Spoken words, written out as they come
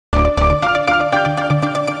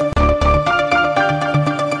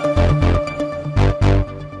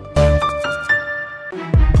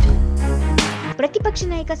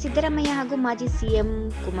ಪ್ರತಿಪಕ್ಷ ನಾಯಕ ಸಿದ್ದರಾಮಯ್ಯ ಹಾಗೂ ಮಾಜಿ ಸಿಎಂ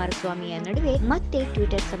ಕುಮಾರಸ್ವಾಮಿಯ ನಡುವೆ ಮತ್ತೆ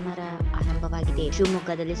ಟ್ವಿಟರ್ ಸಮರ ಆರಂಭವಾಗಿದೆ.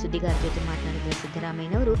 ಶಿವಮೊಗ್ಗದಲ್ಲಿ ಸುದ್ದಿಗಾರರ ಜೊತೆ ಮಾತನಾಡಿದ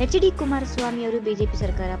ಸಿದ್ದರಾಮಯ್ಯನವರು ಎಚ್.ಡಿ. ಕುಮಾರಸ್ವಾಮಿ ಅವರು ಬಿಜೆಪಿ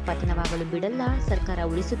ಸರ್ಕಾರ ಪತನವಾಗಲು ಬಿಡಲ್ಲ, ಸರ್ಕಾರ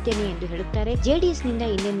ಉಳಿಸುತ್ತೇನೆ ಎಂದು ಹೇಳುತ್ತಾರೆ. ಜೆಡಿಎಸ್ನಿಂದ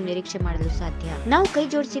ಇನ್ನೇನು ನಿರೀಕ್ಷೆ ಮಾಡಲು ಸಾಧ್ಯ? ನಾವು ಕೈ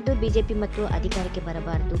ಜೋಡಿಸಿದ್ದು ಬಿಜೆಪಿ ಮತ್ತು ಅಧಿಕಾರಕ್ಕೆ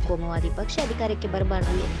ಬರಬಾರದು, ಕೋಮುವಾದಿ ಪಕ್ಷ ಅಧಿಕಾರಕ್ಕೆ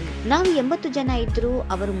ಬರಬಾರದು ಎಂದು. ನಾವು 80 ಜನ ಇದ್ರು,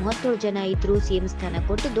 ಅವರು 37 ಜನ ಇದ್ರು, ಸಿಎಂ ಸ್ಥಾನ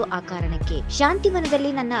ಕೊಟ್ಟದ್ದು ಆ ಕಾರಣಕ್ಕೆ.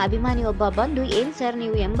 ಶಾಂತಿವನದಲ್ಲಿ ನನ್ನ ಅಭಿಮಾನಿ ಒಬ್ಬ ಬಂದು, ಏನ್ ಸರ್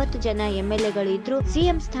ನೀವು 80 ಜನ ಎಂಎಲ್ಎಗಳು ಇದ್ರು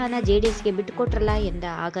ಸಿಎಂ ಸ್ಥಾನ ಜೆಡಿಎಸ್ಗೆ ಬಿಟ್ಟುಕೊಟ್ರಲ್ಲ ಎಂದ.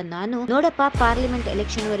 ಆಗ ನಾನು, ನೋಡಪ್ಪ, ಪಾರ್ಲಿಮೆಂಟ್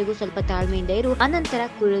ಎಲೆಕ್ಷನ್ ವರೆಗೂ ಸ್ವಲ್ಪ ತಾಳ್ಮೆಯಿಂದ ಇರು, ಅನಂತರ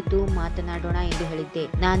ಕುಳಿತು ಮಾತನಾಡೋಣ ಎಂದು ಹೇಳಿದ್ದೆ.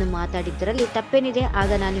 ನಾನು ಮಾತಾಡಿದ್ದರಲ್ಲಿ ತಪ್ಪೇನಿದೆ?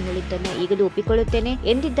 ಆಗ ನಾನು ಹೇಳಿದ್ದನ್ನ ಈಗಲೂ ಒಪ್ಪಿಕೊಳ್ಳುತ್ತೇನೆ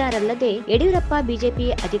ಎಂದಿದ್ದಾರಲ್ಲದೆ, ಯಡಿಯೂರಪ್ಪ ಬಿಜೆಪಿ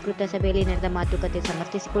ಅಧಿಕೃತ ಸಭೆಯಲ್ಲಿ ನಡೆದ ಮಾತುಕತೆ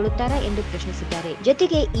ಸಮರ್ಥಿಸಿಕೊಳ್ಳುತ್ತಾರಾ ಎಂದು ಪ್ರಶ್ನಿಸಿದ್ದಾರೆ.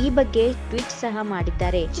 ಜೊತೆಗೆ ಈ ಬಗ್ಗೆ ಟ್ವೀಟ್ ಸಹ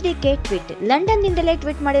ಮಾಡಿದ್ದಾರೆ. HDK tweet. ಲಂಡನ್ ನಿಂದಲೇ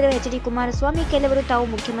ಟ್ವೀಟ್ ಮಾಡಿರುವ ಎಚ್.ಡಿ. ಕುಮಾರಸ್ವಾಮಿ, ಕೆಲವರು ತಾವು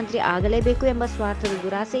ಮುಖ್ಯಮಂತ್ರಿ ಆಗಲೇಬೇಕು ಎಂಬ ಸ್ವಾರ್ಥದ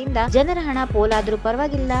ದುರಾಸೆಯಿಂದ ಜನರ ಹಣ ಪೋಲಾದರೂ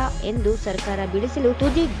ಪರವಾಗಿಲ್ಲ ಎಂದು ಸರ್ಕಾರ ಬಿಡಿಸಲು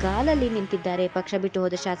ತುದಿಗಾಲಲ್ಲಿ ನಿಂತಿದ್ದಾರೆ. ಪಕ್ಷ ಬಿಟ್ಟು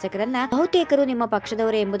ಹೋದ ಶಾಸಕರನ್ನ ಬಹುತೇಕರು ನಿಮ್ಮ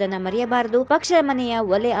ಪಕ್ಷದವರೇ ಎಂಬುದನ್ನ ಮರೆಯಬಾರದು. ಪಕ್ಷದ ಮನೆಯ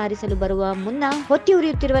ಒಲೆ ಆರಿಸಲು ಬರುವ ಮುನ್ನ ಹೊತ್ತಿ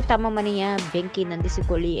ಉರಿಯುತ್ತಿರುವ ತಮ್ಮ ಮನೆಯ ಬೆಂಕಿ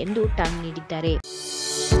ನಂದಿಸಿಕೊಳ್ಳಿ ಎಂದು ಟಾಂಗ್ ನೀಡಿದ್ದಾರೆ.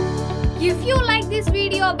 If you like this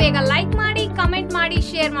video, ಬೇಗ ಲೈಕ್ ಮಾಡಿ, ಕಮೆಂಟ್ ಮಾಡಿ,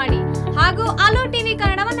 ಶೇರ್ ಮಾಡಿ ಹಾಗೂ ಅಲೋ ಟಿವಿ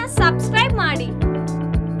ಕನ್ನಡವನ್ನ ಸಬ್ಸ್ಕ್ರೈಬ್ ಮಾಡಿ.